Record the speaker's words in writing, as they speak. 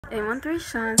813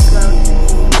 Sean slow.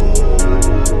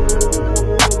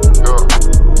 Yeah.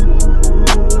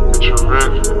 Get you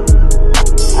ready.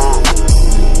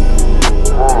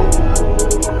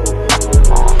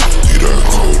 You that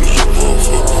cold as a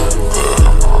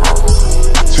motherfucker.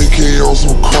 TK on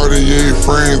some Cartier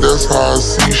frames, that's how I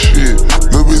see shit.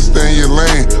 Little bit stay in your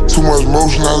lane, too much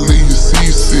motion, I leave you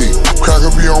seasick.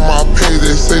 Cracker be on my pay,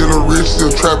 they say the rich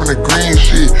still trapping the green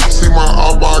shit. See my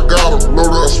op, I got him, load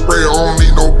up spray, I don't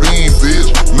need no bean, bitch.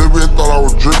 Little bit thought I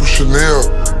was dripping Chanel,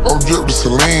 I'm dripping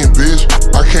Celine, bitch.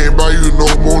 I can't buy you no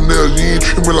more nails, you ain't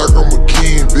treat me like I'm a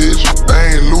king, bitch.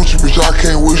 I ain't Lucci, bitch, I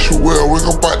can't wish you well, wake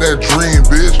up out that dream,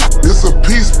 bitch. It's a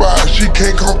peace spot, she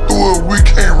can't come through it, we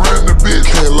can't run the bitch.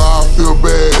 Can't lie, I feel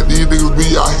bad, these niggas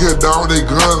be out here down with they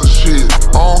guns and shit.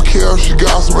 I don't care if she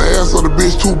got some ass or the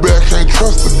bitch too bad, can't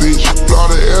trust the bitch. Fly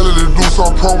to LA to do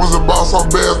some promos about some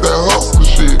bad that hustle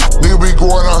shit. Nigga be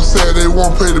going outside, they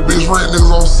won't pay the bitch rent,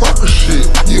 niggas on sucker shit.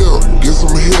 Yeah, get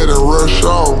some head and rush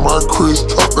off, my Chris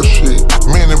Tucker shit.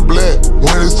 Men in black,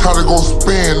 when it's time to go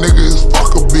spin, nigga, it's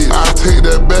fuck a bitch. I take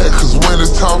that back, cause when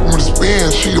it's time for me to spin,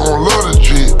 she gon' love the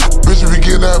shit. Bitch, if you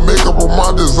get that makeup on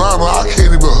my designer, I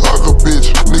can't even hug a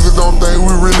bitch. Niggas don't think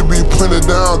we really be putting it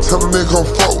down, tell a nigga come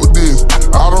fuck with this.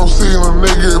 I don't see a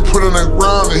nigga put in the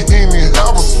ground and he ain't even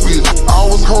have a switch. I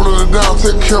was holding it down,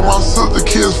 taking care of my sister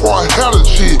kids before I had a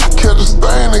chick. Catch a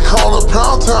stain and call it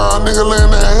pound town, nigga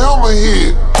laying that helmet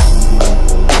hit.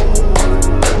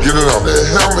 Get it up, that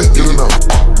helmet, get it up.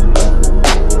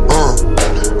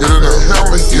 Get it up,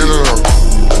 helmet, get it up.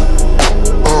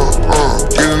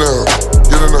 Get it up,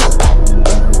 get it up.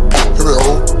 Come here,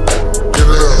 ho. Get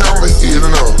it up, helmet, get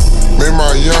it up. Make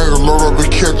my younger load up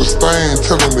and catch a stain,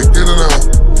 tell him to get it up.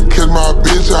 Catch my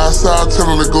bitch outside, tell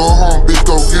her to go home, bitch,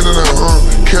 go get it up.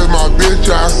 Catch my bitch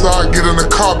outside, get in the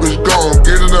car, bitch, gone,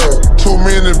 get it up. 2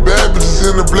 men in bad bitches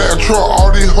in the black truck,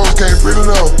 all these hoes can't fit it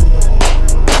up.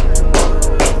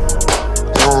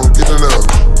 Get it up.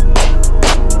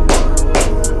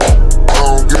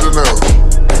 Get it up.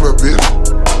 Come here, bitch.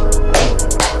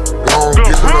 Get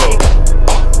it up.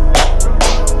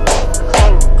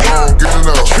 Get it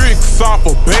up. Tricks off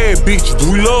of bad bitches,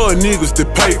 we love niggas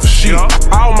that pay for shit.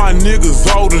 All my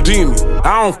niggas older than me,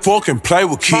 I don't fucking play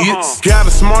with kids. Got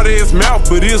a smart ass mouth,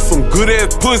 but it's some good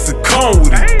ass pussy, come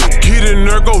with it. Get in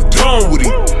there, go done with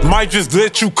it. Might just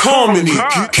let you come in it.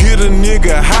 Get a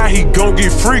nigga how he gon'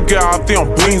 get freak out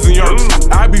them beans and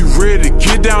yerks. I be ready to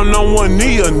get down on one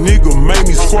knee, a nigga make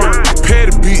me squirt.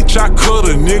 Petty bitch, I cut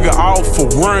a nigga off for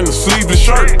wearing a sleeveless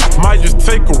shirt. Might just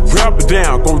take a rapper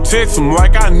down, gon' text him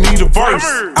like I need a verse.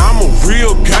 I'm a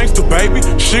real gangster, baby,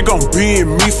 shit gon' be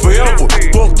in me forever.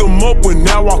 Fucked them up when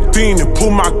I walked in and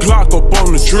put my Glock up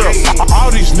on the dresser.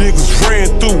 All these niggas ran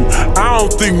through, I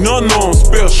don't think none of them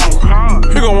special.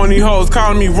 Here go one of these hoes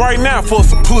calling me right now for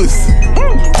some pussy.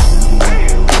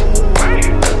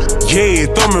 Yeah,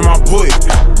 thumb in my butt.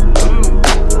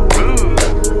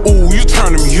 Ooh, you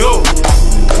turning me up.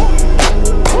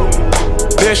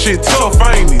 That shit tough,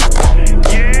 ain't it?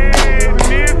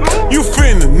 You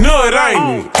finna nut,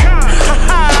 ain't it?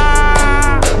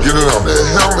 Get it up, that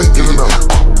helmet, get it up.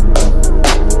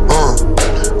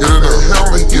 Get it up,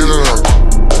 helmet, get it up.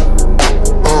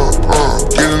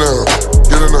 Get it up,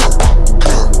 get it up.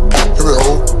 Come here,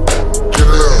 ho. Get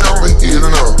it up, helmet, get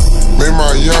it up. Make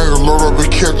my younger load up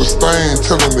and catch a stain,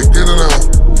 tell him to get it up.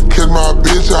 Catch my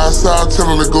bitch outside, tell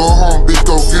her to go home, bitch,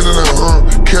 go get it up.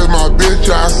 Catch my bitch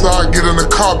outside, get in the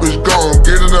car, bitch, gone,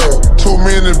 get it up. 2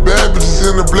 men in bad bitches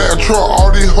in the black truck,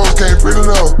 all these hoes can't fit it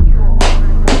up.